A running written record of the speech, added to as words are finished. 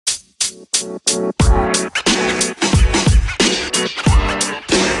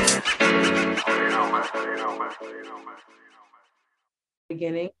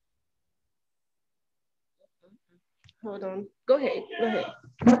Beginning. Hold on. Go ahead. Go ahead.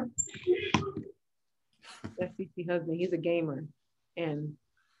 That's CC husband. He's a gamer, and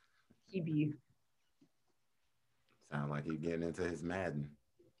he be Sound like he getting into his Madden.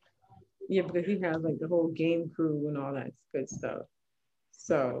 yeah because he has like the whole game crew and all that good stuff.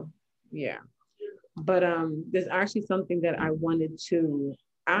 So yeah, but there's actually something that I wanted to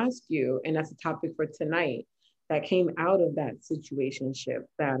ask you, and that's a topic for tonight that came out of that situationship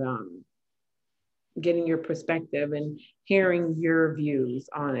that getting your perspective and hearing your views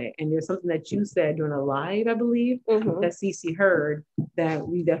on it. And there's something that you said during a live, I believe, that Cece heard that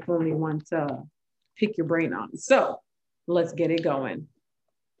we definitely want to pick your brain on. So let's get it going.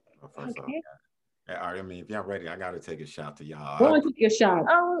 Well, first off, I mean, if y'all ready, I got to take a shot to y'all. Go and take a shot.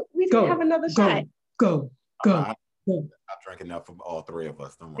 Oh, we didn't have another shot. Go. I drank enough for all three of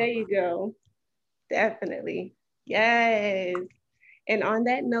us. Don't worry. There you go. Definitely. Yes. And on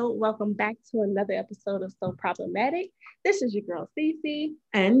that note, welcome back to another episode of So Problematic. This is your girl, Cece.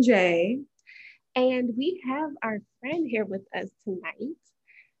 And Jay. And we have our friend here with us tonight.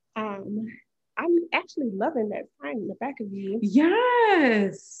 I'm actually loving that sign in the back of you.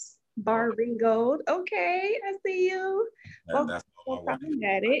 Yes. Bar Ringgold. Okay, I see you. That's So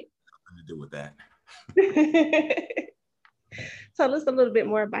Problematic. Nothing to do with that. Tell us a little bit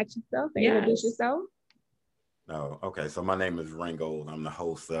more about yourself and introduce yourself. No, okay. So my name is Ringgold. I'm the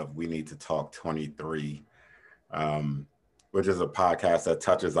host of We Need to Talk 23, which is a podcast that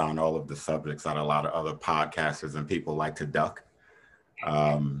touches on all of the subjects that a lot of other podcasters and people like to duck.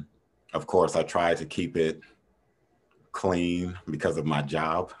 Of course, I try to keep it clean because of my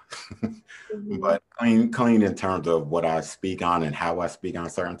job, but clean in terms of what I speak on and how I speak on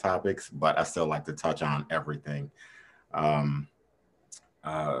certain topics, but I still like to touch on everything.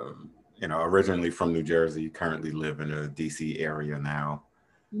 Originally from New Jersey, currently live in the DC area now.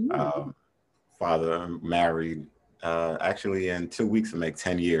 Father, married, actually in 2 weeks to make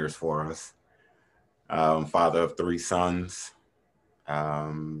 10 years for us. Father of 3 sons. I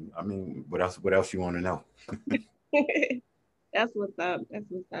mean, what else you want to know? That's what's up. That's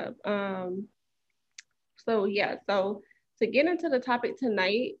what's up. So to get into the topic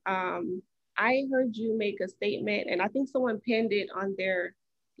tonight, I heard you make a statement, and I think someone pinned it on their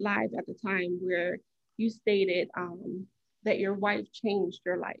live at the time, where you stated that your wife changed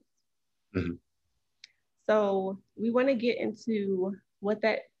your life. Mm-hmm. So we want to get into what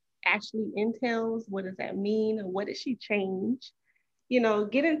that actually entails. What does that mean? And what did she change?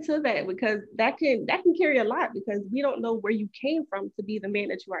 Get into that, because that can carry a lot, because we don't know where you came from to be the man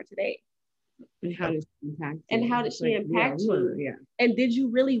that you are today. And how did she impact you? And how did she impact you? Yeah. And did you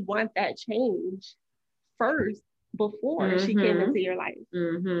really want that change first before she came into your life?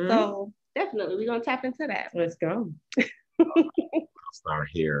 So definitely, we're going to tap into that. Let's go. I'll start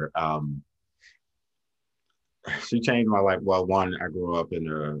here. She changed my life. Well, one, I grew up in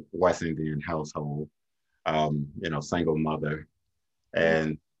a West Indian household, single mother.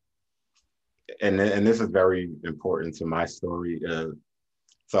 And this is very important to my story.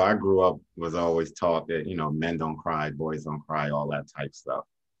 So I grew up, was always taught that, men don't cry, boys don't cry, all that type stuff.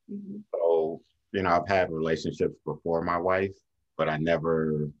 So, I've had relationships before my wife, but I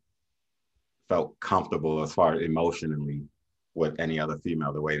never felt comfortable as far as emotionally with any other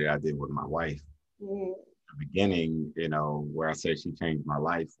female the way that I did with my wife. The beginning, where I said she changed my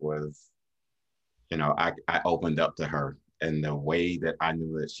life was, I opened up to her. And the way that I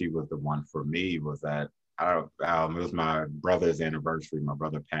knew that she was the one for me was that it was my brother's anniversary. My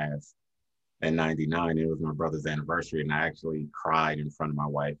brother passed in 99. It was my brother's anniversary. And I actually cried in front of my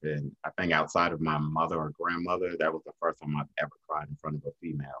wife. And I think outside of my mother or grandmother, that was the first time I've ever cried in front of a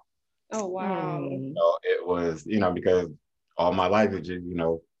female. Oh, wow. So it was, because all my life it just,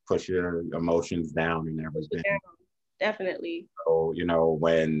 push your emotions down and everything. Yeah, definitely. So,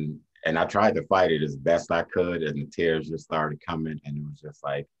 and I tried to fight it as best I could, and the tears just started coming, and it was just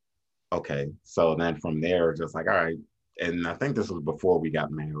like, okay. So then from there, just like, all right. And I think this was before we got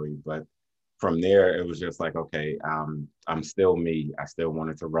married, but from there, it was just like, okay, I'm still me. I still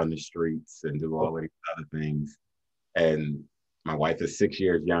wanted to run the streets and do all of these other things. And my wife is 6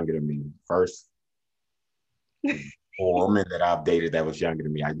 years younger than me. First woman that I've dated that was younger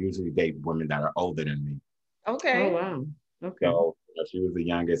than me. I usually date women that are older than me. Okay. Oh, wow. Okay. So she was the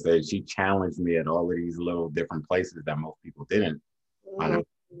youngest, and she challenged me at all of these little different places that most people didn't.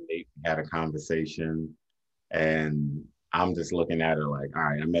 We had a conversation, and I'm just looking at her like, all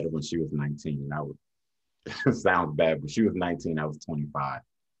right, I met her when she was 19. Sounds bad, but she was 19, I was 25.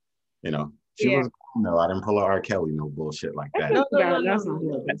 You know, she was no, I didn't pull a R. Kelly, no bullshit like that. No, That's not good.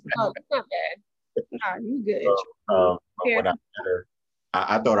 no, that's not bad. Nah, you good. But when I met her,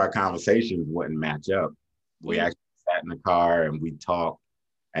 I thought our conversations wouldn't match up. We actually sat in the car and we talked,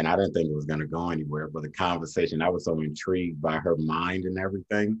 and I didn't think it was going to go anywhere. But the conversation, I was so intrigued by her mind and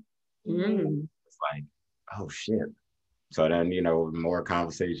everything. Mm. It's like, oh shit. So then, you know, more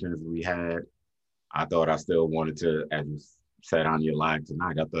conversations we had. I thought I still wanted to, as you said on your live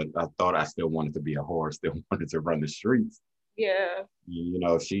tonight, I thought I still wanted to be a whore, still wanted to run the streets. Yeah. You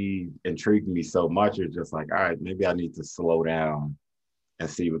know, she intrigued me so much. It's just like, all right, maybe I need to slow down and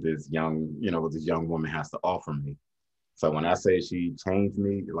see what this young, you know, what this young woman has to offer me. So when I say she changed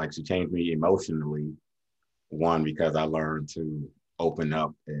me, like she changed me emotionally, one, because I learned to open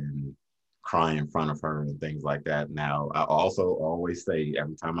up and cry in front of her and things like that. Now, I also always say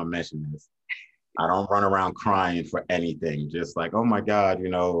every time I mention this, I don't run around crying for anything. Just like, oh my God, I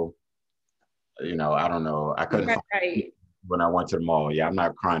don't know. I couldn't Right. when I went to the mall. Yeah, I'm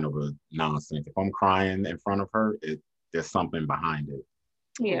not crying over nonsense. If I'm crying in front of her, there's something behind it.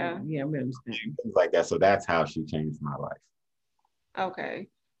 Yeah. Yeah, we understand. Things like that. So that's how she changed my life. Okay.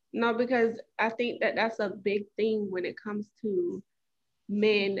 No, because I think that that's a big thing when it comes to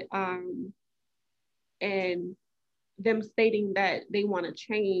men, and them stating that they want to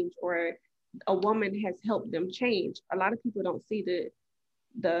change or a woman has helped them change. A lot of people don't see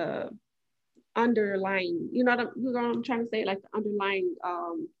the underlying, you know what I'm trying to say, like the underlying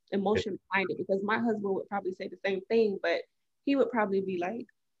emotion behind it. Because my husband would probably say the same thing, but he would probably be like,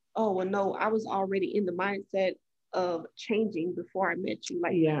 oh well, no, I was already in the mindset of changing before I met you.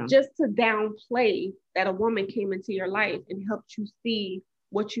 Like, just to downplay that a woman came into your life and helped you see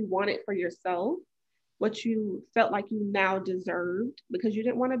what you wanted for yourself, what you felt like you now deserved, because you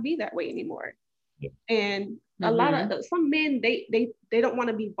didn't want to be that way anymore. Yeah. And a lot of some men, they don't want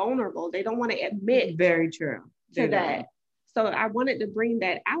to be vulnerable. They don't want to admit very true to that. So I wanted to bring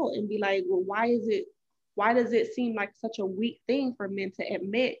that out and be like, well, why does it seem like such a weak thing for men to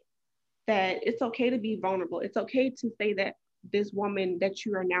admit that it's okay to be vulnerable? It's okay to say that this woman that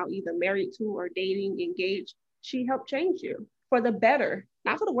you are now either married to or dating, engaged, she helped change you for the better,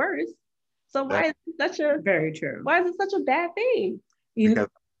 not for the worse. So why is it such a very true? Why is it such a bad thing? Because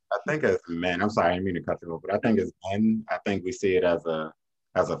I think as men, I'm sorry, I didn't mean to cut you off, but I think as men, I think we see it as a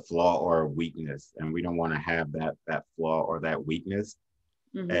flaw or a weakness, and we don't want to have that flaw or that weakness.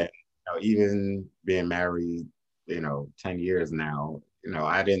 And even being married, 10 years now,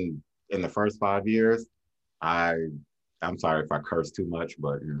 I didn't, in the first 5 years, I'm sorry if I curse too much,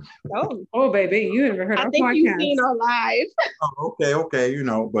 but oh baby, you haven't heard I our think podcast. You've seen our live. Oh, okay,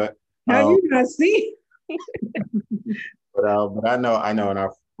 but have you not seen? but I know in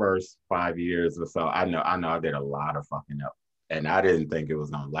our first 5 years or so, I know I did a lot of fucking up, and I didn't think it was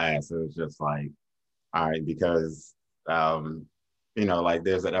gonna last. It was just like, all right, because like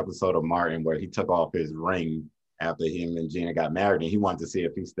there's an episode of Martin where he took off his ring after him and Gina got married, and he wanted to see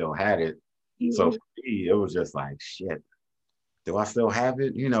if he still had it. Mm-hmm. So for me, it was just like, shit, do I still have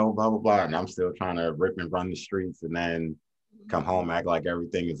it? Blah, blah, blah. And I'm still trying to rip and run the streets and then come home, act like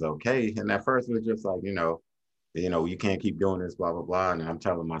everything is okay. And at first it was just like, you can't keep doing this, blah, blah, blah. And I'm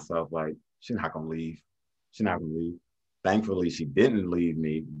telling myself, like, she's not going to leave. She's not going to leave. Thankfully, she didn't leave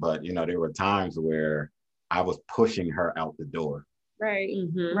me. But, there were times where I was pushing her out the door. Right,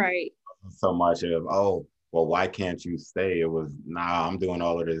 right. So much of, oh, well, why can't you stay? It was, nah, I'm doing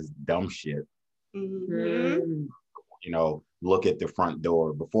all of this dumb shit. Mm-hmm. Look at the front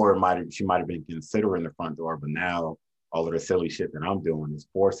door. Before she might have been considering the front door, but now all of the silly shit that I'm doing is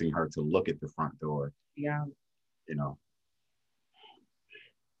forcing her to look at the front door. Yeah.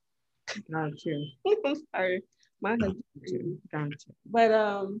 Got you. I'm sorry. My husband. Got you. But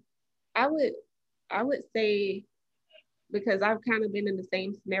I would say, because I've kind of been in the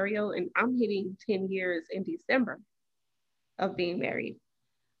same scenario, and I'm hitting 10 years in December of being married.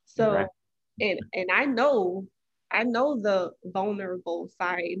 So, right. and I know the vulnerable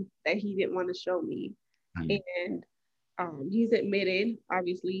side that he didn't want to show me. Mm-hmm. And he's admitted,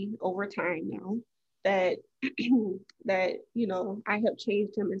 obviously, over time now, that that I have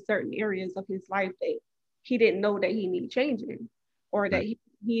changed him in certain areas of his life that he didn't know that he needed changing, or that he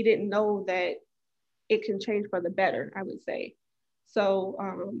didn't know that it can change for the better, I would say. So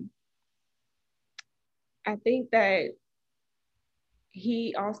I think that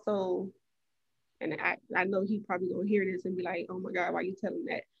he also, and I know he probably gonna hear this and be like, oh my God, why are you telling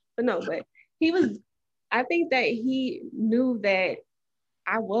that? But no, but I think that he knew that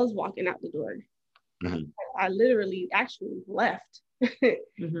I was walking out the door. Mm-hmm. I literally actually left.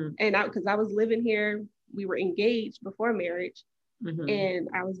 Mm-hmm. And because I was living here, we were engaged before marriage. and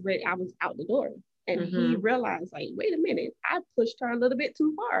I was ready. I was out the door, and he Mm-hmm. realized, like, wait a minute, I pushed her a little bit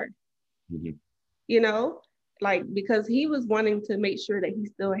too far. Mhm. You know, like because he was wanting to make sure that he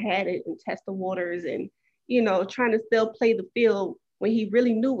still had it and test the waters, and trying to still play the field when he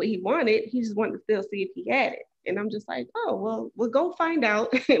really knew what he wanted. He just wanted to still see if he had it. And I'm just like, oh well, we'll go find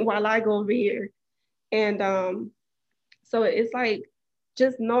out while I go over here. And so it's like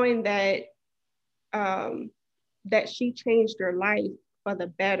just knowing um, that she changed your life for the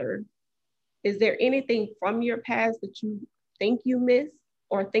better. Is there anything from your past that you think you miss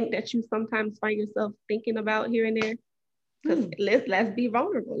or think that you sometimes find yourself thinking about here and there? Because let's be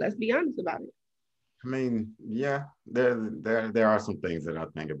vulnerable. Let's be honest about it. I mean, yeah, there are some things that I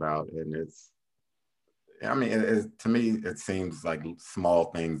think about, and I mean, to me, it seems like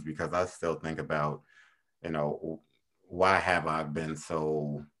small things because I still think about, you know, why have I been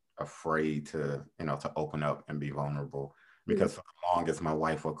so afraid to, to open up and be vulnerable? Because for the longest, my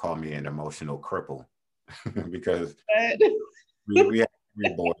wife would call me an emotional cripple because we had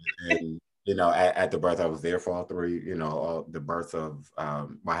 3 boys, and at the birth I was there for all 3. All the births of well,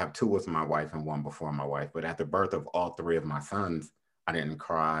 I have 2 with my wife and 1 before my wife, but at the birth of all 3 of my sons, I didn't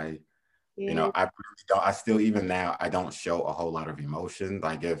cry. Yeah. I really don't. I still, even now, I don't show a whole lot of emotion.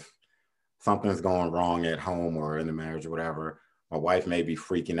 Like if something's going wrong at home or in the marriage or whatever, my wife may be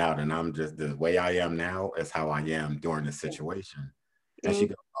freaking out, and I'm just, the way I am now is how I am during the situation. And she Mm.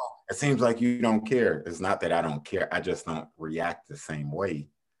 goes, "Oh, it seems like you don't care." It's not that I don't care. I just don't react the same way.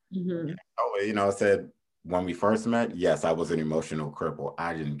 Mm-hmm. Oh, I said, when we first met, yes, I was an emotional cripple.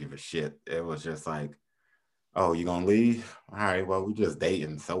 I didn't give a shit. It was just like, oh, you gonna leave? All right, well, we just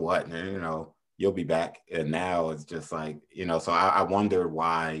dating. So what? And, you'll be back. And now it's just like, so I wonder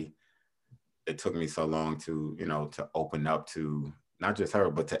why it took me so long to, to open up to not just her,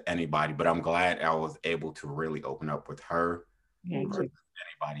 but to anybody. But I'm glad I was able to really open up with her Gotcha. versus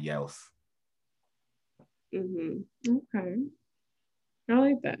anybody else. Mm-hmm. Okay. I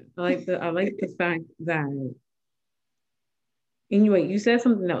like that. I like the fact that anyway, you said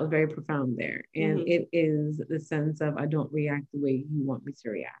something that was very profound there. And Mm-hmm. it is the sense of I don't react the way you want me to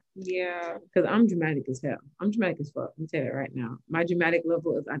react. Yeah. Because I'm dramatic as hell. I'm dramatic as fuck. Let me tell you that right now. My dramatic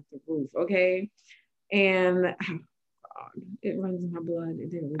level is at the roof, okay? And God, it runs in my blood.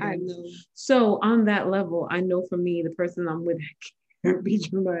 It really I does. know. So on that level, I know for me, the person I'm with can't be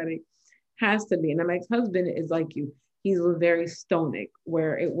dramatic. Has to be. And my ex-husband is like you. He's very stonic,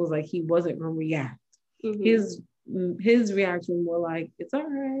 where it was like he wasn't gonna react. Mm-hmm. His reaction more like, it's all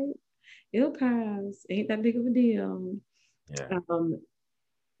right, it'll pass. Ain't that big of a deal. Yeah.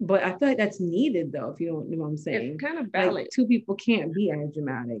 But I feel like that's needed though, if you don't know what I'm saying. It's kind of Like balanced. 2 people can't be as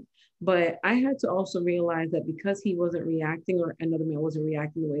dramatic. But I had to also realize that because he wasn't reacting or another man wasn't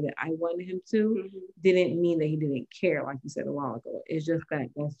reacting the way that I wanted him to, Mm-hmm. didn't mean that he didn't care, like you said a while ago. It's just that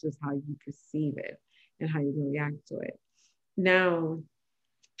that's just how you perceive it and how you can react to it. Now,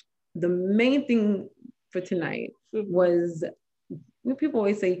 the main thing for tonight Mm-hmm. was, people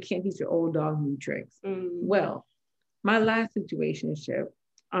always say you can't teach your old dog new tricks. Mm-hmm. Well, my last situationship,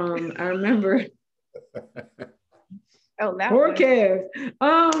 I remember Oh, that poor one.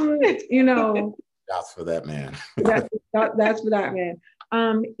 Kev. You know, That's for that man. that's for that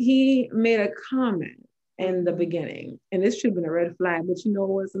man. He made a comment in the beginning, and this should have been a red flag, but you know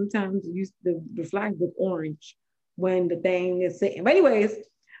what? Sometimes the flag look orange when the thing is sitting. But anyways,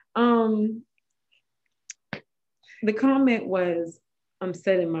 um, the comment was, "I'm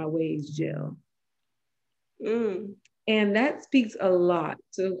set in my ways, Jill." Mm. And that speaks a lot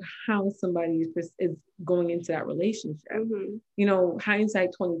to how somebody is going into that relationship. Mm-hmm.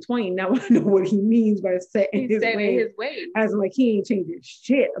 Hindsight 2020. Now I know what he means by setting He's his set in ways. his ways. As like he ain't changing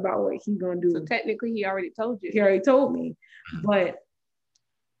shit about what he gonna do. So technically, he already told you. He already told me. But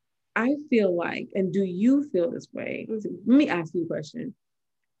I feel like, and do you feel this way? Mm-hmm. Let me ask you a question.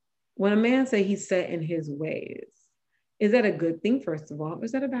 When a man say he's set in his ways, is that a good thing, first of all, or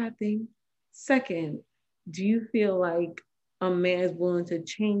is that a bad thing? Second, do you feel like a man is willing to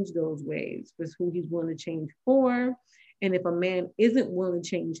change those ways for who he's willing to change for? And if a man isn't willing to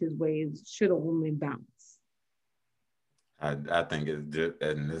change his ways, should a woman bounce? I think it's just,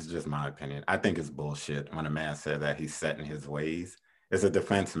 and this is just my opinion, I think it's bullshit when a man says that he's set in his ways. It's a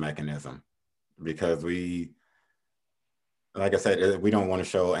defense mechanism because like I said, we don't want to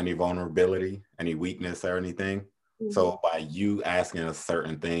show any vulnerability, any weakness or anything. Mm-hmm. So by you asking us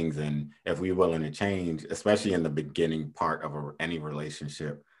certain things, and if we're willing to change, especially in the beginning part of any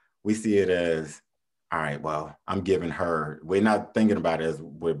relationship, we see it as, all right, well, I'm giving her, we're not thinking about it as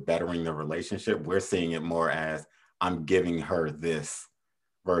we're bettering the relationship. We're seeing it more as I'm giving her this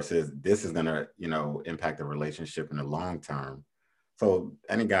versus this is going to, impact the relationship in the long term. So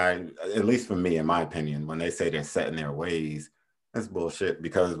any guy, at least for me, in my opinion, when they say they're set in their ways, that's bullshit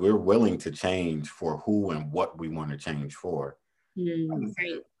because we're willing to change for who and what we want to change for. Right.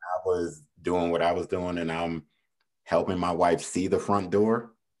 I was doing what I was doing and I'm helping my wife see the front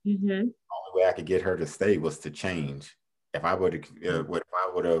door. Mm-hmm. The only way I could get her to stay was to change. If I would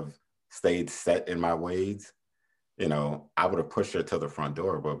have stayed set in my ways, you know, I would have pushed her to the front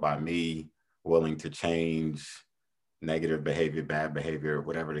door. But by me willing to change negative behavior, bad behavior,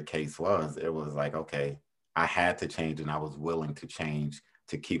 whatever the case was, it was like, okay, I had to change and I was willing to change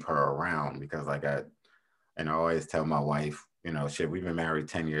to keep her around because and I always tell my wife, you know, shit, we've been married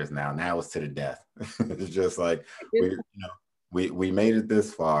 10 years now. Now it's to the death. It's just like, we made it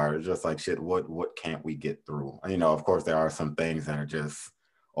this far. It's just like, shit, what can't we get through? You know, of course, there are some things that are just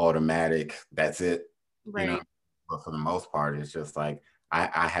automatic. That's it. Right. You know, but for the most part, it's just like,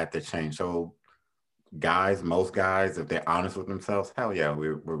 I had to change. So most guys, if they're honest with themselves, hell yeah,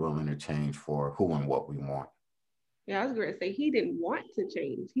 we're willing to change for who and what we want. Yeah, I was going to say he didn't want to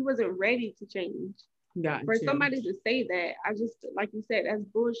change. He wasn't ready to change. Gotcha. For somebody to say that, I just, like you said, that's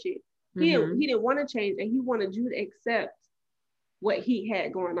bullshit. Mm-hmm. He didn't want to change, and he wanted you to accept what he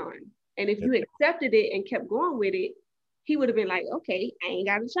had going on. And if you accepted it and kept going with it, he would have been like, okay, I ain't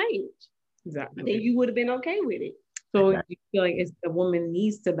got to change. Exactly. Then you would have been okay with it. So you feel like it's the woman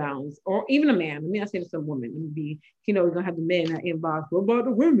needs to balance, or even a man. Let me not say it's a woman. It would be, you know, we're gonna have the men that inbox. What about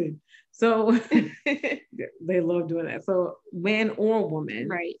the women? So they love doing that. So man or woman,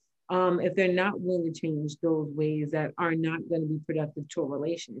 right? If they're not willing to change those ways that are not going to be productive to a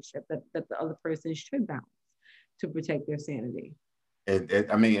relationship, that the other person should balance to protect their sanity.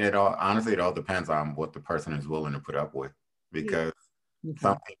 It all depends on what the person is willing to put up with, because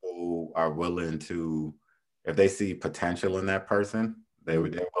some people are willing to, if they see potential in that person, they're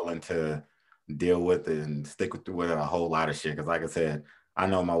willing to deal with it and stick with a whole lot of shit. Because like I said, I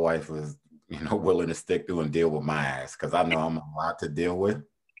know my wife was, you know, willing to stick through and deal with my ass because I know I'm a lot to deal with.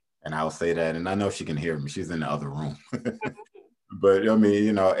 And I'll say that, and I know she can hear me. She's in the other room. But I mean,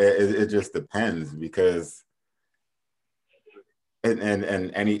 you know, it just depends because, and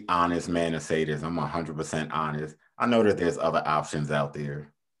any honest man to say this, I'm 100% honest. I know that there's other options out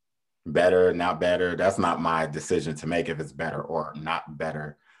there. Better, not better. That's not my decision to make if it's better or not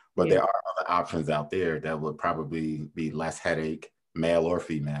better. But there are other options out there that would probably be less headache, male or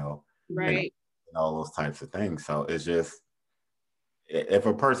female. Right. And all those types of things. So it's just, if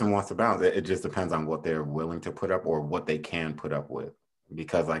a person wants to balance it, it just depends on what they're willing to put up or what they can put up with.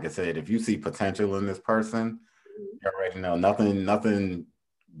 Because like I said, if you see potential in this person, you already know nothing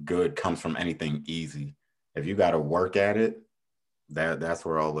good comes from anything easy. If you got to work at it, that's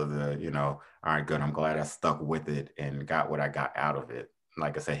where all of the, you know, all right, good. I'm glad I stuck with it and got what I got out of it.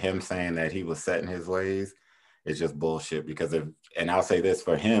 Like I said, him saying that he was set in his ways is just bullshit because and I'll say this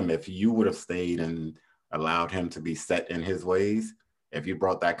for him, if you would have stayed and allowed him to be set in his ways, if you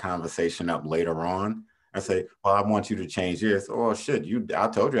brought that conversation up later on and say, well, I want you to change this. Oh shit, I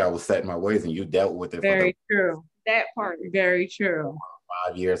told you I was set in my ways and you dealt with it. Very true. That part. Very true.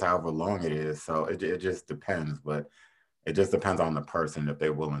 5 years, however long it is. So it just depends, but it just depends on the person if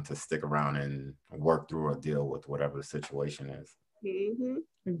they're willing to stick around and work through or deal with whatever the situation is. Mm-hmm.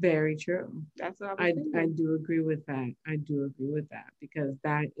 Very true. That's what I do agree with that. I do agree with that because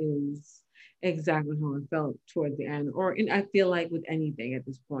that is exactly how I felt toward the end. And I feel like with anything at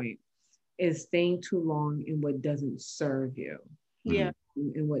this point, is staying too long in what doesn't serve you. Yeah.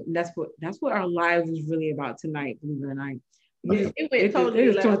 And that's what our lives was really about tonight, believe it or not. It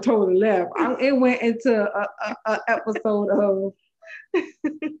went totally left. It went into a episode of.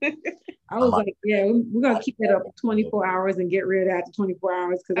 I was like, yeah, we're gonna keep it up 24 hours and get rid of that to 24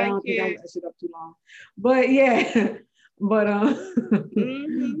 hours because I don't think I'm gonna shit up too long. But yeah, but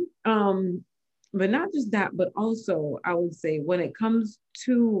but not just that, but also I would say when it comes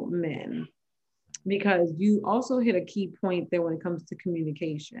to men, because you also hit a key point there when it comes to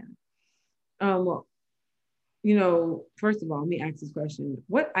communication. Well, you know, first of all, let me ask this question: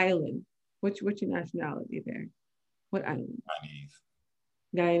 what island? What's your nationality there? What island?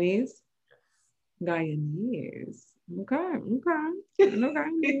 Guyanese. Guyanese. Okay. No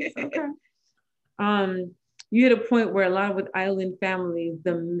Guyanese. Okay. You hit a point where a lot of with island families,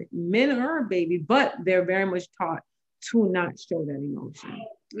 the men are a baby, but they're very much taught to not show that emotion.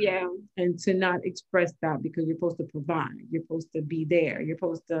 Yeah. And to not express that because you're supposed to provide. You're supposed to be there. You're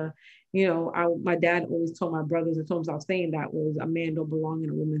supposed to, you know, my dad always told my brothers and told them stop saying that was a man don't belong in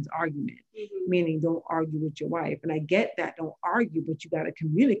a woman's argument, meaning don't argue with your wife. And I get that, don't argue, but you got to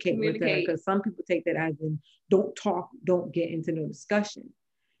communicate with her because some people take that as in don't talk, don't get into no discussion.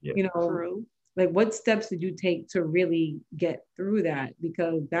 Yeah. You know, true. Like, what steps did you take to really get through that?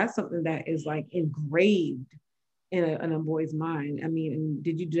 Because that's something that is like engraved in a boy's mind. I mean, and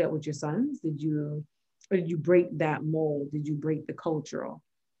did you do that with your sons? Or did you break that mold? Did you break the cultural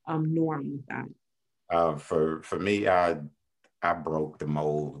norm with that? For me, I broke the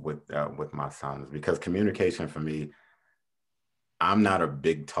mold with my sons, because communication for me, I'm not a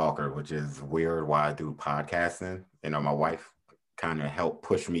big talker, which is weird why I do podcasting. You know, my wife kind of helped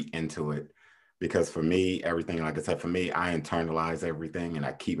push me into it, because for me, everything, like I said, for me, I internalize everything and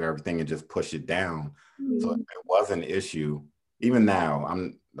I keep everything and just push it down. So if it was an issue, even now,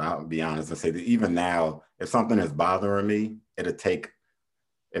 I'll be honest and say that even now, if something is bothering me, if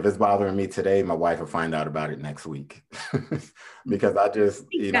it's bothering me today, my wife will find out about it next week. Because I just,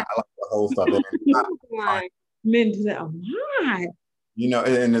 I like the whole stuff. Men do that a lot.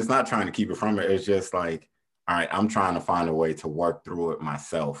 And it's not trying to keep it from her. It's just like, all right, I'm trying to find a way to work through it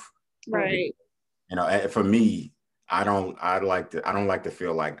myself. Right. For me, I don't like to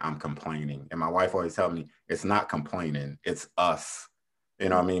feel like I'm complaining. And my wife always tells me it's not complaining, it's us. You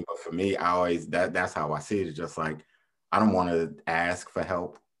know what I mean? But for me, that's how I see it. It's just like, I don't want to ask for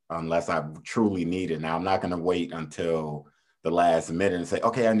help unless I truly need it. Now, I'm not going to wait until the last minute and say,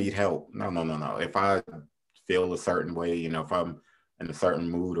 okay, I need help. No. If I feel a certain way, if I'm in a certain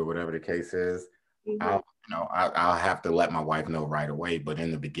mood or whatever the case is, I'll have to let my wife know right away. But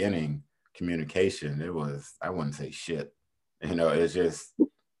in the beginning, communication, I wouldn't say shit. It's just, all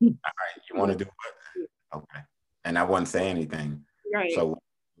right, you want to do what? Okay. And I wouldn't say anything. Right. So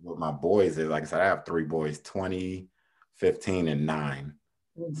with my boys, like I said, I have 3 boys, 20, 15, and 9.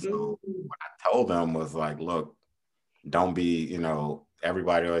 So what I told them was like, look, don't be,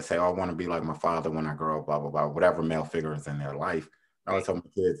 everybody always say, oh, I want to be like my father when I grow up, blah, blah, blah, whatever male figure is in their life. I always tell my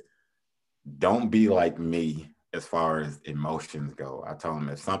kids, don't be like me as far as emotions go. I tell them,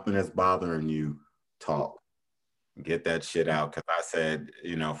 if something is bothering you, talk, get that shit out. Because I said,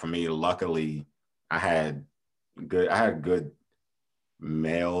 for me, luckily, I had good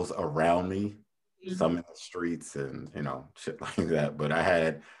males around me, some in the streets and shit like that, but I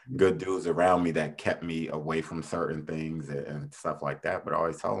had good dudes around me that kept me away from certain things and stuff like that. But I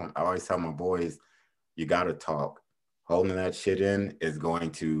always tell my boys, you got to talk. Holding that shit in is going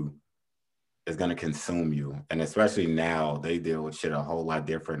to consume you. And especially now, they deal with shit a whole lot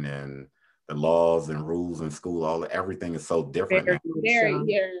different, and the laws and rules in school, everything is so different now. Yeah.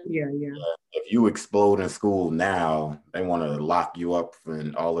 If you explode in school now, they want to lock you up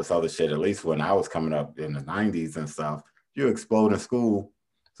and all this other shit. At least when I was coming up in the 90s and stuff, if you explode in school,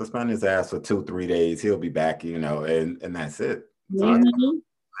 suspend his ass for 2-3 days, he'll be back, and that's it. So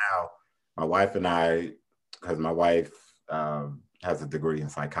now, my wife and I, because my wife has a degree in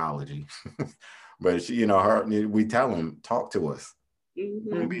psychology, but she, we tell them, talk to us.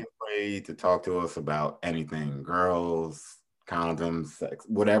 Don't be afraid to talk to us about anything, girls, condoms, sex,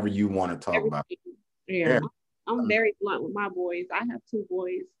 whatever you want to talk about. Yeah. I'm very blunt with my boys. I have 2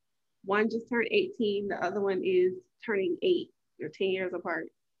 boys. One just turned 18. The other one is turning 8. They're 10 years apart.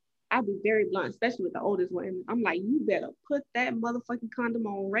 I'll be very blunt, especially with the oldest one. I'm like, you better put that motherfucking condom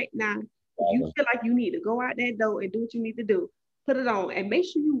on right now. If you feel like you need to go out that door and do what you need to do, put it on and make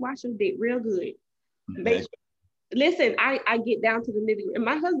sure you wash your dick real good. Listen, I get down to the nitty, and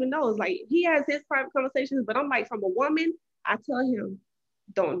my husband knows, like, he has his private conversations, but I'm like, from a woman, I tell him,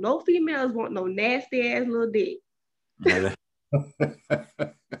 don't no females want no nasty ass little dick.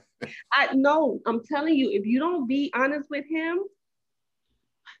 I'm telling you, if you don't be honest with him,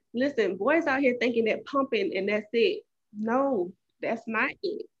 listen, boys out here thinking that pumping and that's it. No, that's not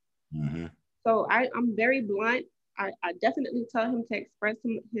it. So I'm very blunt. I definitely tell him to express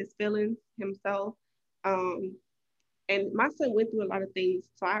his feelings himself. And my son went through a lot of things.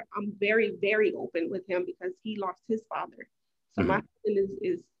 So I'm very, very open with him because he lost his father. So my son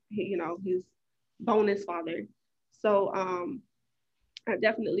is his bonus father. So I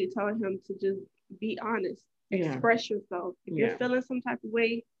definitely tell him to just be honest, express yourself. If you're feeling some type of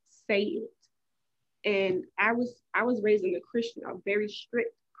way, say it. And I was raised in a very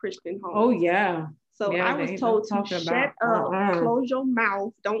strict Christian home. Oh yeah. So I was told to shut up, close your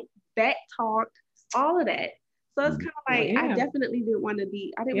mouth, don't back talk, all of that. So it's kind of like, I definitely didn't want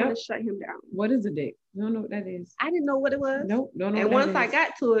to shut him down. What is a dick? You don't know what that is. I didn't know what it was. Nope. Don't know. And once I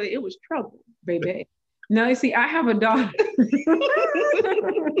got to it, it was trouble. Baby. No, you see, I have a daughter.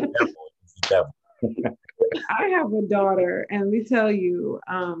 I have a daughter, and let me tell you,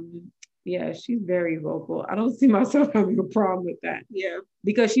 she's very vocal. I don't see myself having a problem with that. Yeah.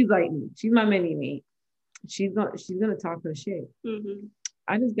 Because she's like me. She's my mini me. She's gonna talk her shit.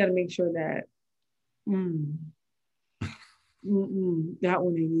 I just gotta make sure that That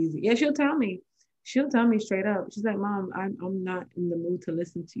one ain't easy. Yeah, she'll tell me. She'll tell me straight up. She's like, Mom, I'm not in the mood to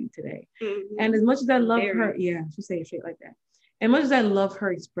listen to you today. And as much as I love her, yeah, she'll say it straight like that. And much as I love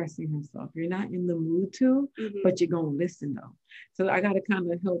her expressing herself, you're not in the mood to, but you're gonna listen though. So I gotta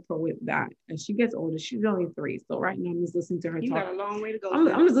kind of help her with that. As she gets older, she's only 3. So right now I'm just listening to her talk. You got a long way to go. I'm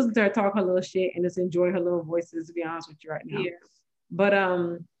just listening to her talk her little shit and just enjoy her little voices, to be honest with you right now. Yeah. But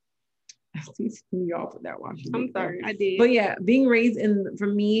I see me off with that one. I'm sorry, I did. But yeah, being raised for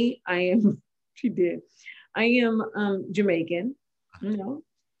me, I am, she did. I am Jamaican,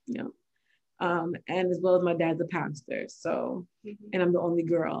 and as well as my dad's a pastor. So, and I'm the only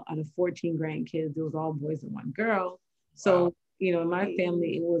girl out of 14 grandkids. It was all boys and 1 girl. So, in my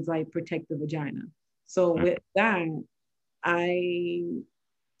family, it was like protect the vagina. So with that, I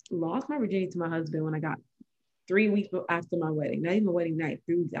lost my virginity to my husband when I got 3 weeks after my wedding. Not even my wedding night,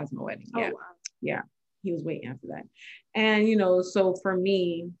 3 weeks after my wedding. Yeah. Oh, wow. Yeah. He was waiting after that. And, so for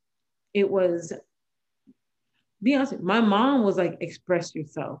me, it was, be honest, my mom was like, express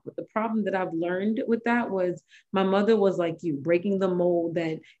yourself. But the problem that I've learned with that was my mother was like you, breaking the mold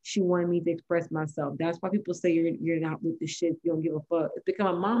that she wanted me to express myself. That's why people say you're not with the shit, you don't give a fuck. It's because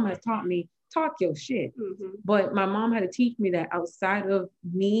my mom has taught me, talk your shit. But my mom had to teach me that outside of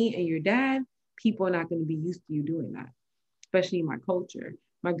me and your dad, people are not going to be used to you doing that, especially in my culture.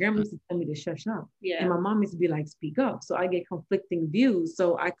 My grandma used to tell me to shush up. Yeah. And my mom used to be like, speak up. So I get conflicting views.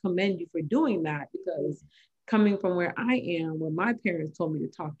 So I commend you for doing that, because coming from where I am, where my parents told me to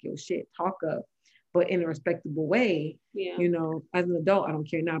talk your shit, talk up, but in a respectable way, as an adult, I don't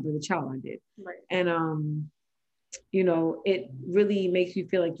care now, but as a child, I did. Right. And, it really makes you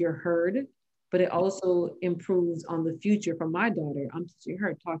feel like you're heard, but it also improves on the future for my daughter. I'm teaching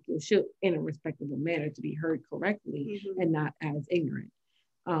her talk your shit in a respectable manner to be heard correctly and not as ignorant.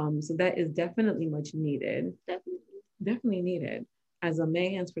 So that is definitely much needed. Definitely needed as a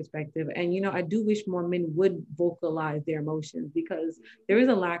man's perspective. And, I do wish more men would vocalize their emotions, because there is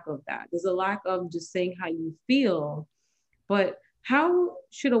a lack of that. There's a lack of just saying how you feel. But how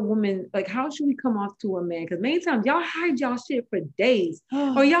should a woman, how should we come off to a man? Because many times y'all hide y'all shit for days.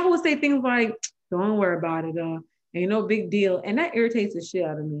 Or y'all will say things like, don't worry about it. Ain't no big deal. And that irritates the shit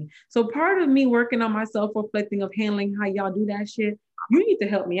out of me. So part of me working on myself, reflecting of handling how y'all do that shit, you need to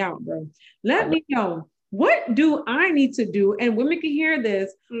help me out, bro. Let me know, what do I need to do? And women can hear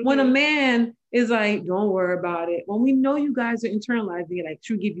this when a man is like, don't worry about it. When we know you guys are internalizing it, like,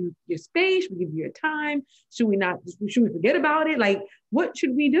 should we give you your space? Should we give you your time? Should we forget about it? Like, what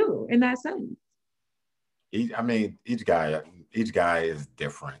should we do in that sense? Each guy is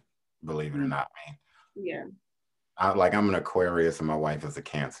different, believe it or not, man. Yeah. I'm an Aquarius and my wife is a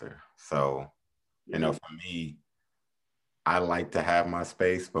Cancer. So, for me, I like to have my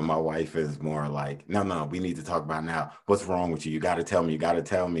space, but my wife is more like, no, we need to talk about now. What's wrong with you? You got to tell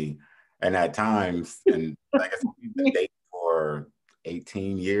me. And at times, and I guess we've been dating for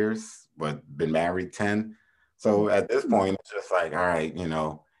 18 years, but been married 10. So at this point, it's just like, all right,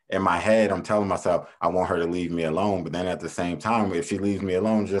 in my head, I'm telling myself, I want her to leave me alone. But then at the same time, if she leaves me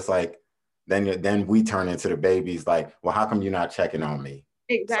alone, just like, then we turn into the babies like, well, how come you're not checking on me?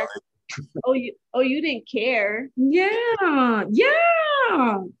 Exactly. So, you didn't care. Yeah.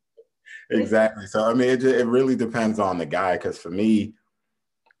 Exactly. So, it really depends on the guy. Because for me,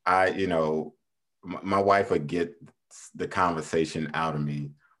 my wife would get the conversation out of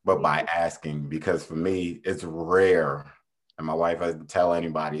me, but by asking, because for me, it's rare. And my wife doesn't tell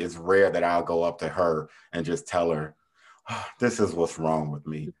anybody. It's rare that I'll go up to her and just tell her, oh, this is what's wrong with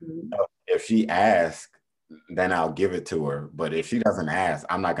me. If she asks, then I'll give it to her. But if she doesn't ask,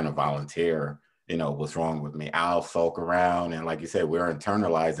 I'm not going to volunteer, what's wrong with me. I'll sulk around. And like you said, we're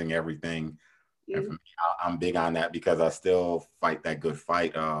internalizing everything. And for me, I'm big on that, because I still fight that good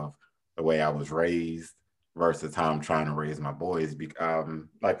fight of the way I was raised versus how I'm trying to raise my boys.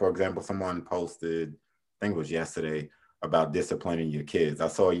 Like, for example, someone posted, I think it was yesterday, about disciplining your kids. I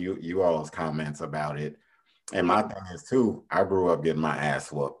saw you all's comments about it. And my thing is too, I grew up getting my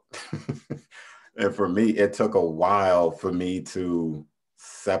ass whooped. And for me, it took a while for me to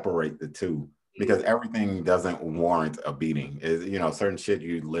separate the two, because everything doesn't warrant a beating. Certain shit,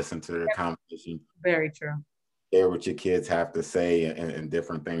 you listen to the conversation. Very true. Hear what your kids have to say and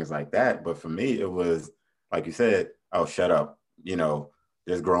different things like that. But for me, it was, like you said, oh, shut up.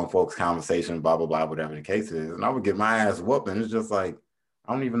 There's grown folks conversation, blah, blah, blah, whatever the case is. And I would get my ass whooping. It's just like,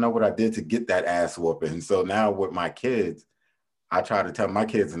 I don't even know what I did to get that ass whooping. So now with my kids, I try to tell my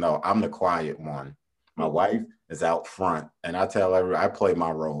kids, no, I'm the quiet one. My wife is out front, and I tell I play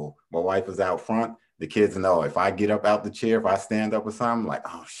my role. My wife is out front. The kids know if I get up out the chair, if I stand up or something, like,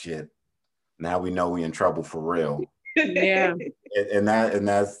 oh shit, now we know we in trouble for real. Yeah. And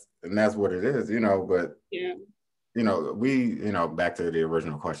that's what it is, but Yeah. back to the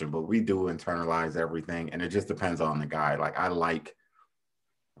original question, but we do internalize everything, and it just depends on the guy. Like, I like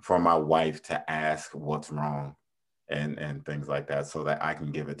for my wife to ask what's wrong and things like that so that I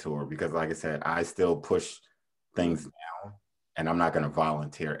can give it to her, because like I said, I still push things down, and I'm not going to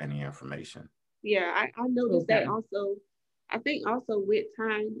volunteer any information. Yeah, I noticed that also. I think also with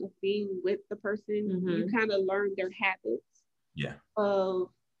time of being with the person, you kind of learn their habits. Yeah. Of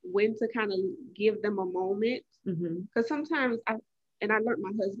when to kind of give them a moment. Because sometimes I learned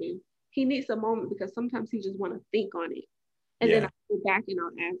my husband, he needs a moment because sometimes he just want to think on it. And then I go back and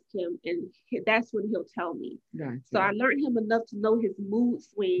I'll ask him, and that's when he'll tell me. Gotcha. So I learned him enough to know his mood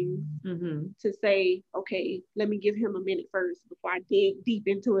swings to say, okay, let me give him a minute first before I dig deep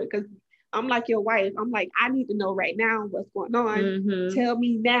into it. Because I'm like your wife. I'm like, I need to know right now what's going on. Tell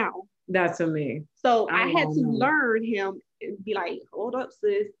me now. That's for me. So I had to learn him and be like, hold up,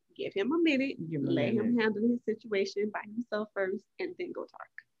 sis. Give him a minute. Let him handle his situation by himself first, and then go talk.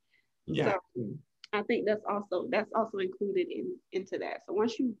 Yeah. So I think that's also included into that. So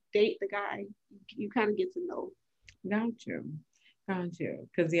once you date the guy, you kind of get to know. Got you.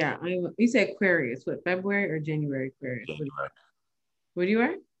 Because you said Aquarius. What, February or January Aquarius? January. What do you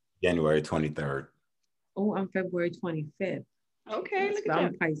are? January 23rd. Oh, I'm February 25th. Okay, look at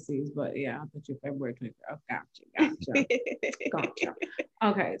I'm Pisces, but yeah, I thought you're February 23rd. Oh, gotcha.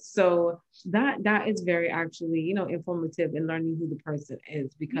 Okay, so that is very actually, informative in learning who the person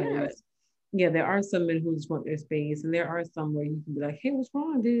is, because there are some men who just want their space, and there are some where you can be like, hey, what's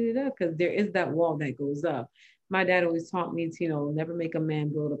wrong? Because there is that wall that goes up. My dad always taught me to, never make a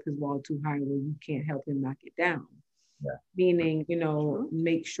man build up his wall too high where you can't help him knock it down. Yeah. Meaning,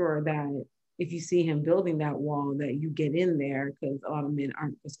 make sure that if you see him building that wall, that you get in there, because a lot of men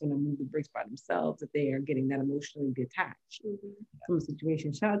aren't just going to move the bricks by themselves if they are getting that emotionally detached from a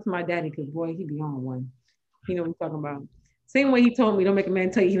situation. Shout out to my daddy, because boy, he be on one. You know what I'm talking about. Same way he told me, don't make a man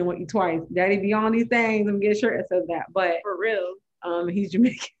tell you he don't want you twice. Daddy be on these things. I'm get a shirt that says that. But for real, he's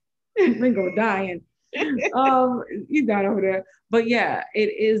Jamaican. Ringo dying. You died over there. But yeah, it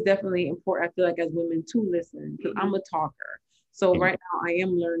is definitely important, I feel like, as women to listen, because I'm a talker. So right now I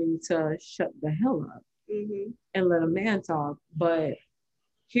am learning to shut the hell up and let a man talk. But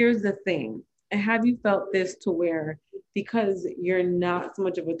here's the thing. Have you felt this to where, because you're not so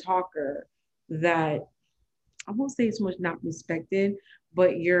much of a talker, that I won't say so much not respected,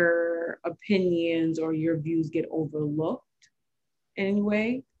 but your opinions or your views get overlooked in any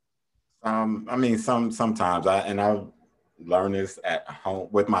way? I mean, sometimes I've learned this at home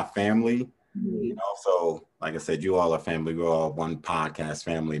with my family. So like I said, you all are family. We're all one podcast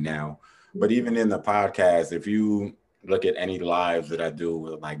family now. But even in the podcast, if you look at any lives that I do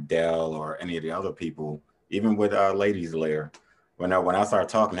with like Dell or any of the other people, even with Ladies Lair, when I start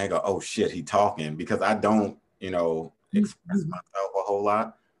talking, they go, "Oh shit, he talking," because I don't, express myself a whole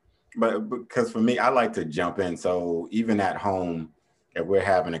lot. But because for me, I like to jump in. So even at home, if we're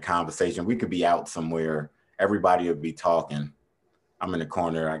having a conversation, we could be out somewhere, everybody would be talking. I'm in the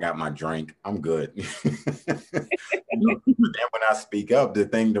corner, I got my drink, I'm good. But then when I speak up,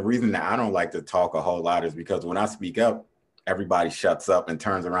 the reason that I don't like to talk a whole lot is because when I speak up, everybody shuts up and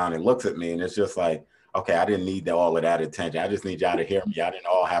turns around and looks at me. And it's just like, okay, I didn't need all of that attention. I just need y'all to hear me. Y'all didn't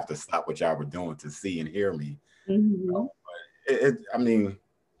all have to stop what y'all were doing to see and hear me. I mean,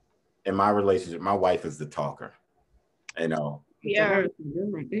 in my relationship, my wife is the talker, Yeah.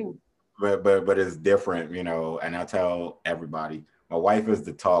 But it's different, and I tell everybody, my wife is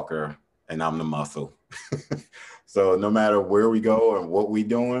the talker and I'm the muscle. So no matter where we go and what we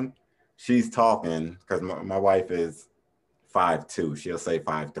doing, she's talking, because my wife is 5'2". She'll say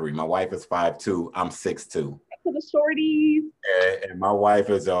 5'3". My wife is 5'2". I'm 6'2". To the shorties. And my wife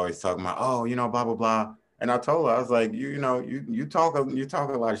is always talking about, blah, blah, blah. And I told her, I was like, you talk a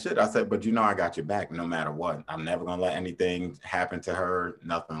lot of shit. I said, but I got your back no matter what. I'm never gonna let anything happen to her,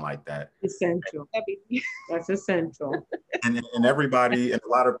 nothing like that. Essential. That's essential. And everybody, and a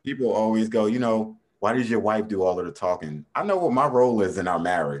lot of people always go, why does your wife do all of the talking? I know what my role is in our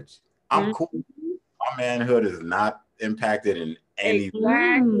marriage. I'm cool. My manhood is not impacted in any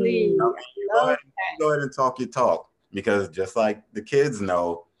way. Exactly. Go ahead and talk your talk, because just like the kids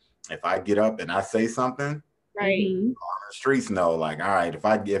know, if I get up and I say something, right, on the streets know, like, all right,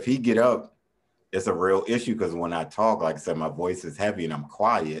 if he get up, it's a real issue, because when I talk, like I said, my voice is heavy and I'm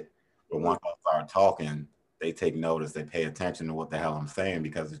quiet. But once I start talking, they take notice, they pay attention to what the hell I'm saying,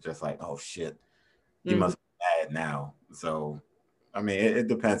 because it's just like, oh shit, he must be mad now. So, I mean, it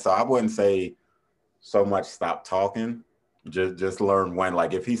depends. So I wouldn't say so much stop talking. Just learn when,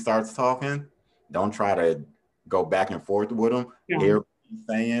 like, if he starts talking, don't try to go back and forth with them, Yeah. hear what he's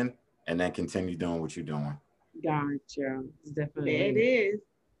saying, and then continue doing what you're doing. Gotcha. It's definitely. There it is.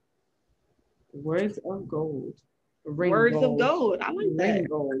 Words of gold. Words of gold. I like that. Ring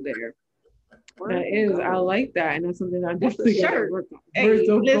gold there. Words That is, gold. I like that. And that's something I That's a definitely got to shirt. work on. Hey, Words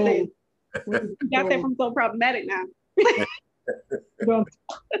of listen. gold. You got that from So Problematic now.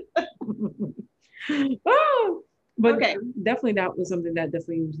 Oh, but Okay. definitely that was something that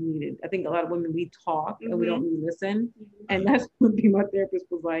definitely was needed. I think a lot of women, we talk and we don't really listen. And that's one thing my therapist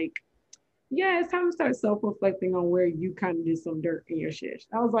was like, yeah, it's time to start self-reflecting on where you kind of did some dirt in your shit.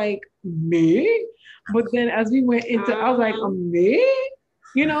 I was like, me? But then as we went into, I was like, me?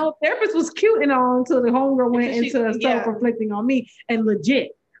 You know, therapist was cute and all until the homegirl went into self-reflecting on me. And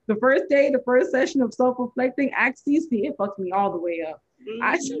legit, the first day, the first session of self-reflecting, Ask CC, it fucked me all the way up.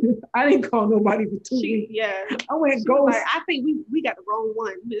 I didn't call nobody for 2 weeks. Yeah. I went ghost. Like, I think we got the wrong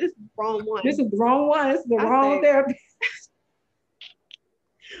one. This is the wrong one. This is the wrong one. This is the wrong therapist.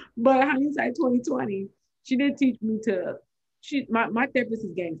 But hindsight 2020, she did teach me to. My therapist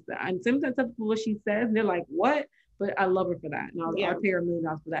is gangster, and sometimes what she says, and they're like, "What?" But I love her for that, and I pay her $1 million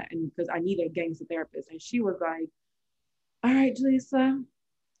for that, and because I need a gangster therapist. And she was like, "All right, Jaleesa,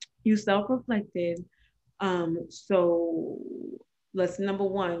 you self-reflected. So lesson number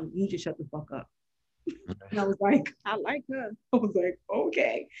 1, you need to shut the fuck up." And I was like, I like her. I was like,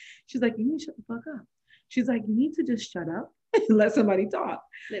 okay. She's like, you need to shut the fuck up. She's like, you need to just shut up and let somebody talk.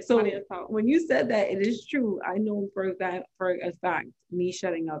 When you said that, it is true. I know for a fact, me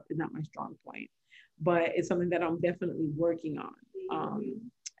shutting up is not my strong point, but it's something that I'm definitely working on.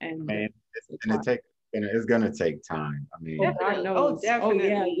 It's gonna take time. I mean, definitely.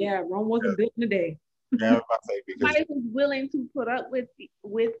 Rome wasn't built in a day. Yeah, I was about to say, because somebody who's willing to put up with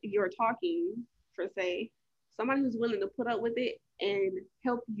your talking, per se, somebody who's willing to put up with it and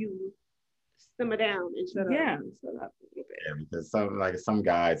help you simmer down and shut up. Shut up a little bit. Yeah, because some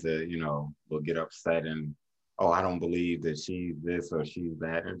guys that will get upset and, oh, I don't believe that she's this or she's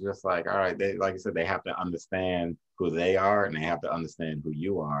that, and just like, all right, they, like I said, they have to understand who they are and they have to understand who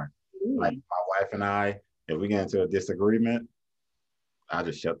you are. Like my wife and I, if we get into a disagreement, I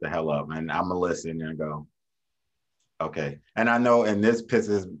just shut the hell up and I'm gonna listen and go, okay. And I know, and this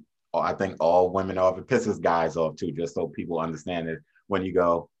pisses, I think, all women off. It pisses guys off too, just so people understand it. When you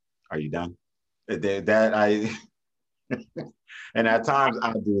go, are you done? And at times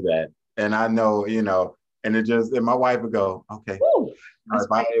I do that. And I know, and my wife would go, okay. Ooh,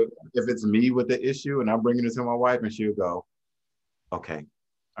 if it's me with the issue and I'm bringing it to my wife and she'll go, okay,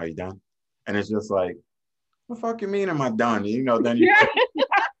 are you done? And it's just like, what the fuck you mean am I done? Then you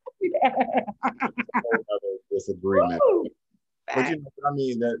disagreement. Ooh, but I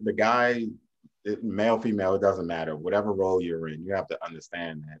mean, the guy, male, female, it doesn't matter. Whatever role you're in, you have to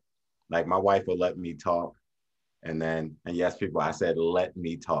understand that. Like my wife will let me talk. And yes, people, I said, let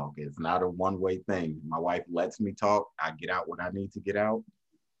me talk. It's not a one-way thing. My wife lets me talk. I get out what I need to get out.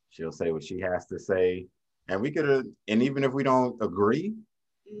 She'll say what she has to say. And and even if we don't agree,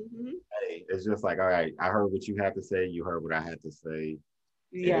 hey, it's just like, all right, I heard what you have to say. You heard what I had to say.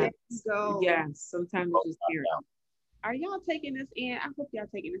 Yes. Sometimes it's just hearing. Are y'all taking this in? I hope y'all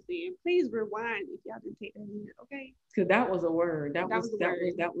taking this in. Please rewind if y'all didn't take that in, okay? Because that was a word. That was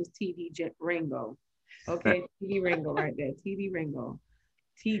TD Ringo. Okay, TD Ringo right there. TD Ringo.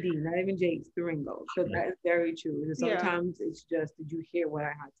 TD, not even Jake's, the Ringo. So that is very true. And sometimes it's just, did you hear what I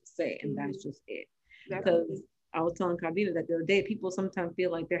had to say? And that's just it. Because I was telling Kavita that the other day, people sometimes feel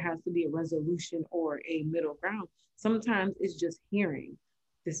like there has to be a resolution or a middle ground. Sometimes it's just hearing.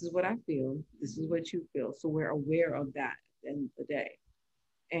 This is what I feel. This is what you feel. So we're aware of that at the end of the day.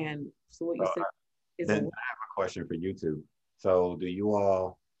 And so what you said is I have a question for you two. So do you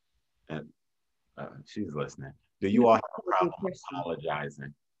all, and she's listening, do you all have a problem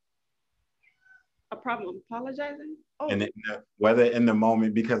apologizing? A problem apologizing? Oh. And whether in the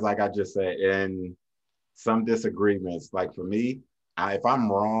moment, because like I just said, in some disagreements, like for me, if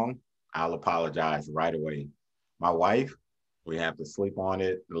I'm wrong, I'll apologize right away. My wife, we have to sleep on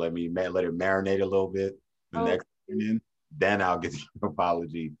it, let it marinate a little bit. The next morning, then I'll get the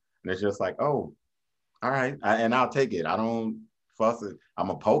apology. And it's just like, oh, all right. And I'll take it. I don't fuss it. I'm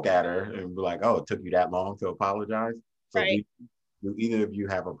going to poke at her and be like, oh, it took you that long to apologize? So right. Do either of you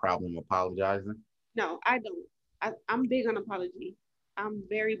have a problem apologizing? No, I don't. I'm big on apology. I'm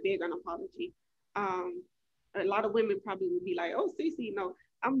very big on apology. A lot of women probably would be like, oh, Cece, no.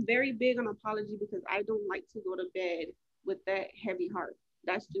 I'm very big on apology because I don't like to go to bed with that heavy heart.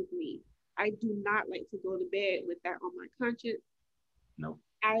 That's just me. I do not like to go to bed with that on my conscience. No.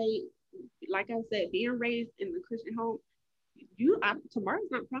 Like I said, being raised in the Christian home,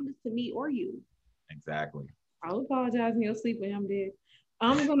 tomorrow's not promised to me or you. Exactly. I'll apologize in your sleep when I'm dead.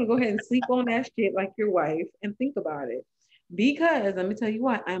 I'm gonna go ahead and sleep on that shit like your wife and think about it. Because let me tell you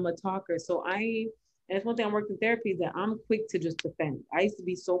what, I'm a talker. And it's one thing I worked in therapy that I'm quick to just defend. I used to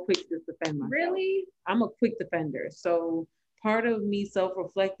be so quick to just defend myself. Really? I'm a quick defender. So part of me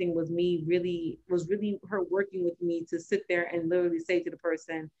self-reflecting was really her working with me to sit there and literally say to the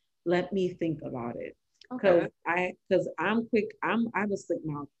person, let me think about it. Because I'm quick, I have a slick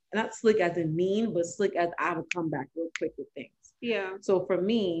mouth. Not slick as in mean, but slick as I would come back real quick with things. Yeah. So for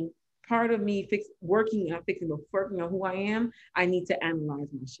me, part of me working on who I am, I need to analyze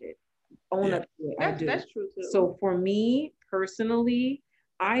my shit. Own up to it. I do. That's true too. So for me personally,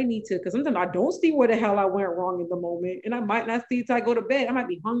 I need to, because sometimes I don't see where the hell I went wrong in the moment. And I might not see it till I go to bed. I might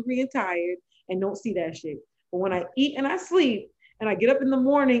be hungry and tired and don't see that shit. But when I eat and I sleep and I get up in the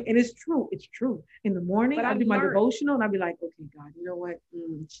morning, and it's true. In the morning, I'll do my devotional and I'll be like, okay, God, you know what?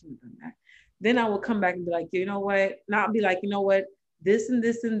 Shouldn't have done that. Then I will come back and be like, you know what? Now I'll be like, you know what? This and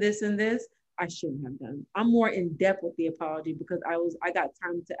this and this and this, I shouldn't have done. I'm more in depth with the apology because I got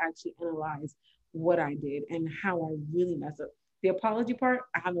time to actually analyze what I did and how I really messed up. The apology part,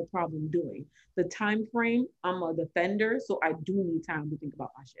 I have no problem doing. The time frame, I'm a defender, so I do need time to think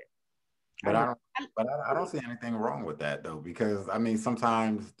about my shit. But I don't see anything wrong with that though, because I mean,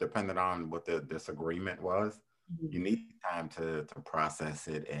 sometimes depending on what the disagreement was, you need time to process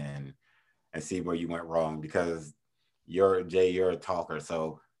it and see where you went wrong, because you're a talker.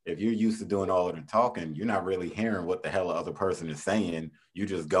 So if you're used to doing all of the talking, you're not really hearing what the hell the other person is saying. You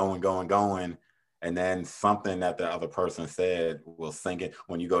just going, and then something that the other person said will sink in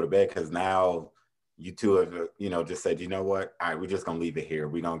when you go to bed, because now you two have, just said, you know what? All right, we're just gonna leave it here.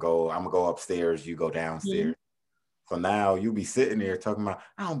 I'm gonna go upstairs, you go downstairs. So now you'll be sitting there talking about,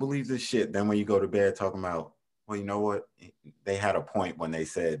 I don't believe this shit. Then when you go to bed talking about, well, you know what? They had a point when they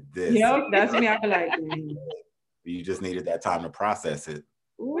said this. Yep, that's me. I be like, you just needed that time to process it.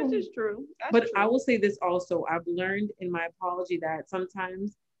 Which is true. But true. I will say this also. I've learned in my apology that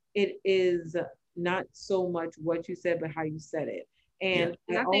sometimes it is not so much what you said, but how you said it. And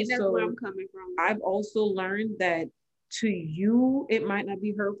I think that's where I'm coming from. I've also learned that to you, it might not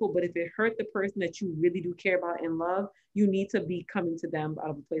be hurtful, but if it hurt the person that you really do care about and love, you need to be coming to them out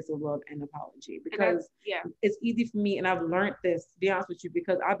of a place of love and apology. Because it's easy for me, and I've learned this, to be honest with you,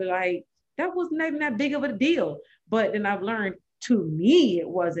 because I'll be like, that wasn't even that big of a deal. But then I've learned, to me it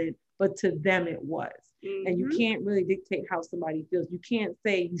wasn't, but to them it was. And you can't really dictate how somebody feels. You can't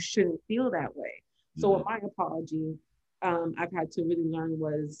say you shouldn't feel that way. So with my apology, I've had to really learn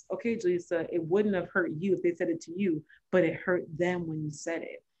was, okay, Julissa, it wouldn't have hurt you if they said it to you, but it hurt them when you said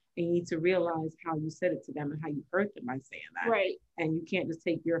it. And you need to realize how you said it to them and how you hurt them by saying that. Right. And you can't just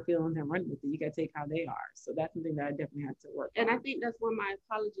take your feelings and run with it. You got to take how they are. So that's something that I definitely had to work on. And I think that's where my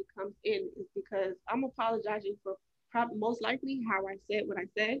apology comes in, is because I'm apologizing for probably most likely how I said what I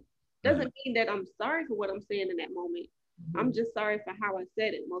said. Doesn't mean that I'm sorry for what I'm saying in that moment. I'm just sorry for how I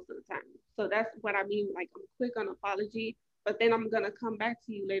said it most of the time. So that's what I mean. Like, I'm quick on apology, but then I'm going to come back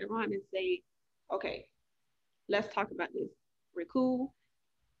to you later on and say, okay, let's talk about this. We're cool.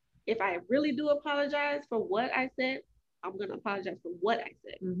 If I really do apologize for what I said, I'm going to apologize for what I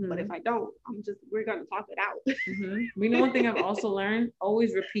said. But if I don't, we're going to talk it out. You know, one thing I've also learned,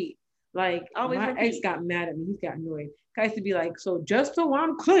 always repeat. Like, my ex got mad at me. He got annoyed. I used to be like, so just so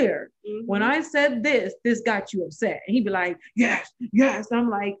I'm clear, when I said this got you upset. And he'd be like, yes. I'm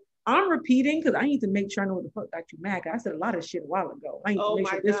like, I'm repeating because I need to make sure I know what the fuck got you mad. I said a lot of shit a while ago. I need to make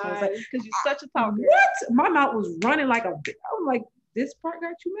sure this one's like, because you're such a talker. What? My mouth was running like I'm like, this part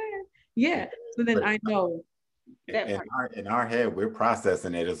got you mad? Yeah. So then I know. In our head, we're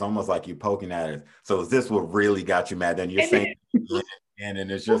processing it. It's almost like you're poking at it. So is this what really got you mad? Then you're saying and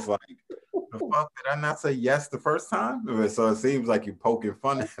it's just like, the fuck, did I not say yes the first time? So it seems like you're poking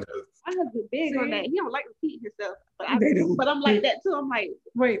fun at us. My husband big on that. He don't like repeating himself. But I'm like that too. I'm like,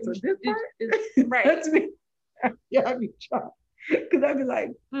 wait, so this part is right. That's me. Yeah, I be trying. Because I'd be like,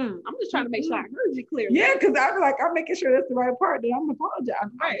 I'm just trying to make sure I heard you clearly. Yeah, because I'd be like, I'm making sure that's the right part. Then I'm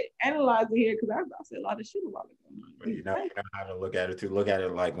apologizing. Right. Analyzing here because I said a lot of shit a while ago. But you know how to look at it too. Look at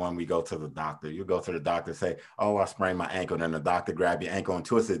it like when we go to the doctor. You go to the doctor, say, oh, I sprained my ankle. Then the doctor grab your ankle and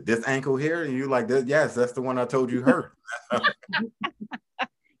twist it. This ankle here? And you like, yes, that's the one I told you hurt.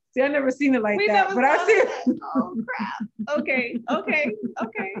 See, I never seen it like that. But I see it. Oh, crap. Okay.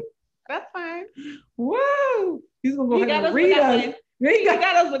 That's fine. Whoa. He's going to go ahead and read us. He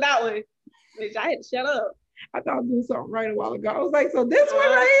got us with that one. Bitch, I had to shut up. I thought I was doing something right a while ago. I was like, so this one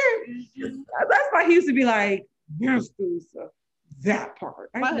right here. That's why he used to be like, yes, Lisa, that part.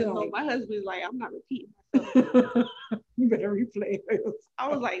 My husband's like, I'm not repeating myself. You better replay it. I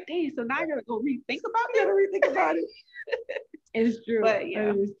was like, dang, so now I gotta go rethink about You it. gotta rethink about it. It's true. But yeah.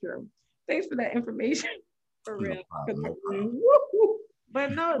 It is true. Thanks for that information. For No real. problem, no problem. Woo-hoo.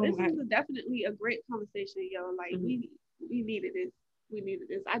 But no, Oh this my. was definitely a great conversation, yo. Like Mhm. we needed this. We needed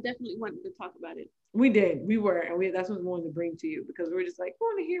this. I definitely wanted to talk about it. We did. We were, and that's what we wanted to bring to you because we're just like, we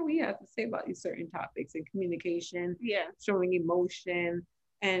want to hear what you have to say about these certain topics and communication, Yeah. showing emotion,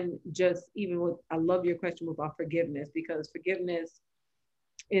 and just even with. I love your question about forgiveness because forgiveness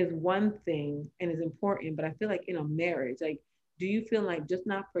is one thing and is important, but I feel like in a marriage, like, do you feel like just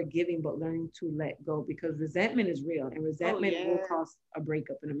not forgiving, but learning to let go? Because resentment is real and resentment will yeah. cause a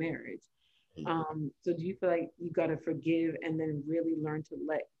breakup in a marriage. Yeah. So do you feel like you got to forgive and then really learn to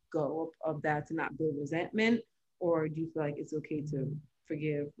let go of that to not build resentment? Or do you feel like it's okay to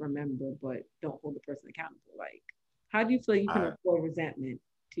forgive, remember, but don't hold the person accountable? Like, how do you feel you can avoid resentment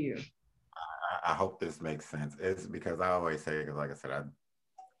to you? I hope this makes sense. It's because I always say, because like I said, I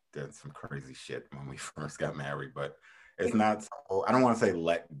did some crazy shit when we first got married, but it's not so, I don't want to say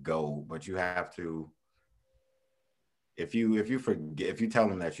let go, but you have to, if you forget, if you tell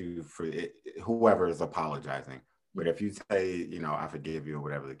them that you for it, whoever is apologizing, but if you say, you know, I forgive you or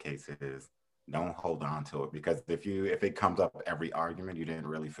whatever the case is, don't hold on to it, because if it comes up every argument, you didn't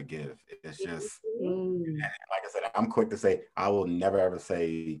really forgive. It's just, like I said, I'm quick to say, I will never ever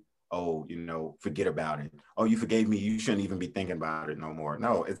say, oh, you know, forget about it. Oh, you forgave me, you shouldn't even be thinking about it no more.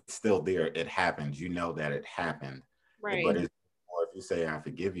 No, it's still there. It happened. You know that it happened. Right. But it's, or if you say I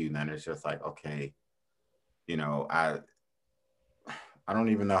forgive you, then it's just like, okay, you know, I don't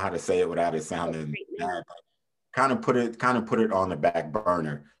even know how to say it without it sounding bad. Kind of put it on the back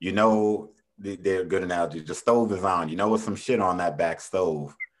burner. You know, they're good analogy. The stove is on. You know, with some shit on that back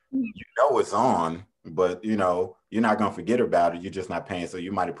stove. You know it's on, but you know you're not gonna forget about it. You're just not paying, so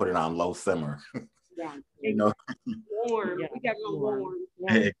you might have put it on low simmer. Yeah. You know, Warm. Yeah. We got it on warm.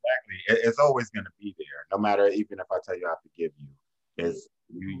 Yeah. exactly. It's always gonna be there, no matter, even if I tell you I forgive you. It's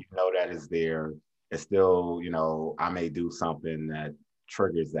you know that it's there. It's still, you know, I may do something that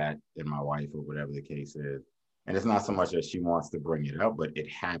triggers that in my wife or whatever the case is. And it's not so much that she wants to bring it up, but it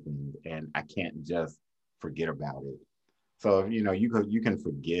happened and I can't just forget about it. So, you know, you can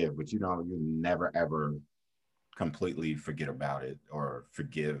forgive, but you know, you never ever completely forget about it or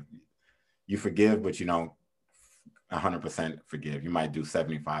forgive. You forgive, but you don't 100% forgive. You might do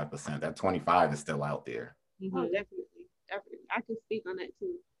 75%. That 25 is still out there. Oh, definitely. Definitely. I can speak on that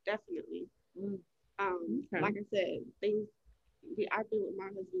too. Definitely. Like I said, I've been with my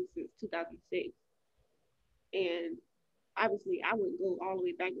husband since 2006. And obviously I wouldn't go all the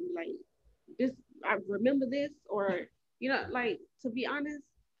way back and be like, this, I remember this, or, you know, like, to be honest,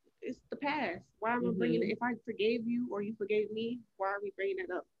 it's the past. Why am I bringing it? If I forgave you or you forgave me, why are we bringing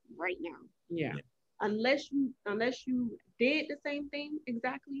it up right now? Yeah. Unless you did the same thing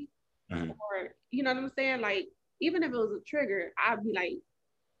exactly, or you know what I'm saying? Like, even if it was a trigger, I'd be like,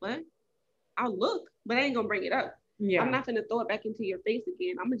 what? I'll look, but I ain't gonna bring it up. Yeah. I'm not gonna throw it back into your face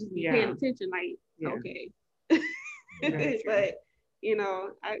again. I'm gonna just be paying attention, like, okay. But you know,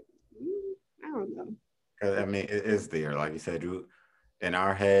 I don't know. I mean, it is there. Like you said, in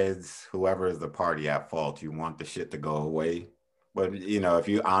our heads, whoever is the party at fault, you want the shit to go away. But you know, if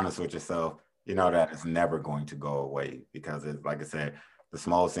you're honest with yourself, you know that it's never going to go away, because it's, like I said, the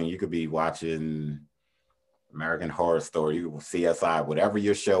smallest thing. You could be watching American Horror Story, CSI, whatever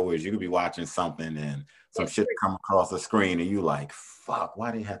your show is, you could be watching something and some shit come across the screen and you like, fuck,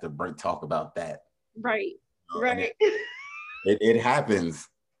 why do you have to talk about that? Right. You know, right. It happens.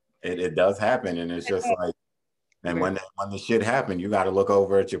 It does happen. And it's just like, and when the shit happened, you got to look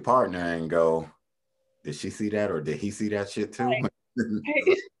over at your partner and go, did she see that, or did he see that shit too?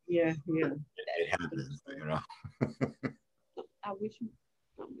 Yeah. It happens, you know. I wish you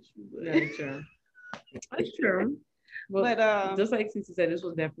would. That's true. That's true. Well, But just like Cece said, this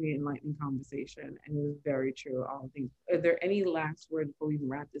was definitely an enlightening conversation, and it was very true. All things. Are there any last words before we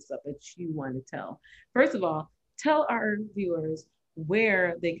wrap this up that you want to tell? First of all, tell our viewers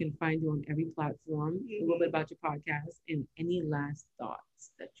where they can find you on every platform, a little bit about your podcast, and any last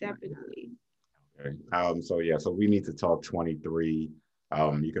thoughts that you definitely. Okay. So we need to talk 23.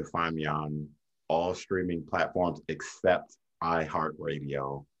 You can find me on all streaming platforms except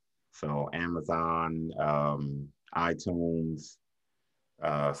iHeartRadio. So Amazon, iTunes,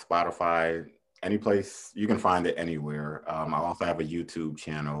 Spotify, any place you can find it anywhere. I also have a YouTube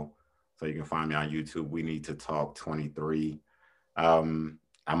channel, so you can find me on YouTube. We need to talk 23. I'm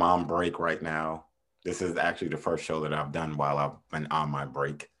on break right now. This is actually the first show that I've done while I've been on my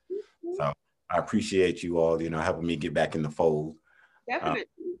break. So I appreciate you all, you know, helping me get back in the fold. Definitely.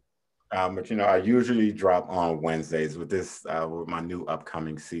 But I usually drop on Wednesdays with this with my new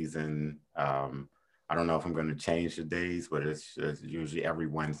upcoming season. I don't know if I'm going to change the days, but it's usually every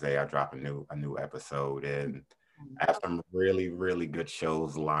Wednesday I drop a new episode, and I have some really really good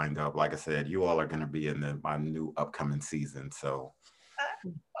shows lined up. Like I said, you all are going to be in my new upcoming season. So,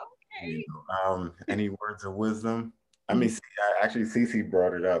 Okay. any words of wisdom? I mean, actually, Cece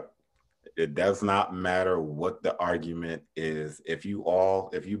brought it up. It does not matter what the argument is. If you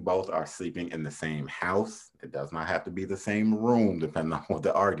both are sleeping in the same house, it does not have to be the same room, depending on what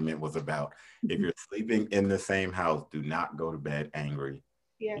the argument was about. If you're sleeping in the same house, do not go to bed angry.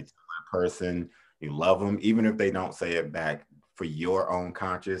 Yes. You tell that person you love them, even if they don't say it back, for your own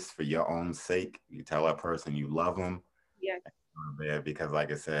conscience, for your own sake. You tell that person you love them. Yes. Bed, because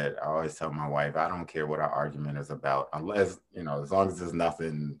like I said, I always tell my wife, I don't care what our argument is about, unless, as long as there's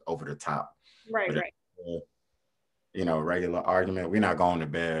nothing over the top. Right, but right. Regular argument, we're not going to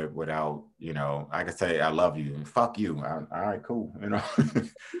bed without, I can say I love you and fuck you. All right, cool.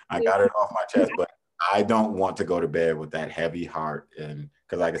 I got it off my chest, but I don't want to go to bed with that heavy heart. And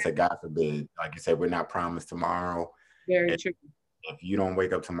because like I said, God forbid, like you said, we're not promised tomorrow. Very true. If you don't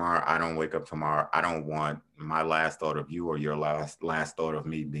wake up tomorrow, I don't wake up tomorrow. I don't want my last thought of you or your last thought of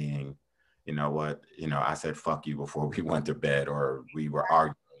me being, you know what, I said fuck you before we went to bed or we were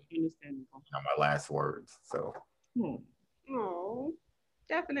arguing. Understandable. My last words. So. Oh,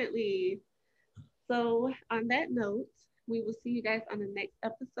 definitely. So on that note, we will see you guys on the next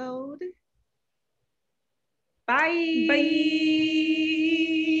episode. Bye.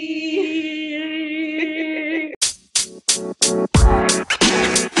 Bye.